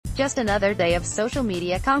Just another day of social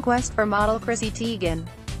media conquest for model Chrissy Teigen.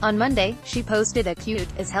 On Monday, she posted a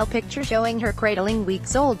cute-as-hell picture showing her cradling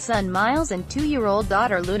weeks-old son Miles and 2-year-old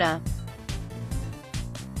daughter Luna.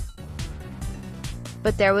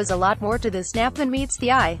 But there was a lot more to the snap than meets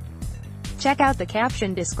the eye. Check out the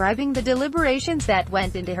caption describing the deliberations that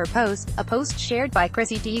went into her post, a post shared by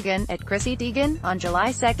Chrissy Teigen, at Chrissy Teigen, on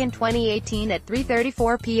July 2, 2018 at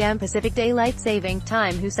 3:34 p.m. Pacific Daylight Saving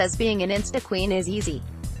Time, who says being an Insta queen is easy.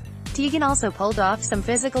 Teigen also pulled off some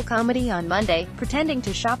physical comedy on Monday, pretending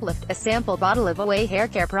to shoplift a sample bottle of Away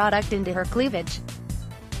haircare product into her cleavage.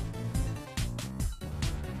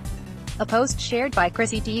 A post shared by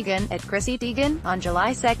Chrissy Teigen, at Chrissy Teigen, on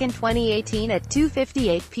July 2, 2018 at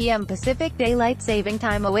 2:58 p.m. Pacific Daylight Saving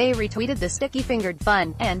Time. Away retweeted the sticky-fingered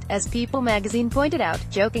fun, and, as People magazine pointed out,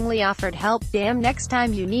 jokingly offered help. Damn, next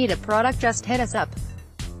time you need a product just hit us up.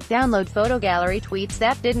 Download photo gallery tweets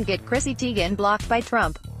that didn't get Chrissy Teigen blocked by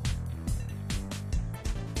Trump.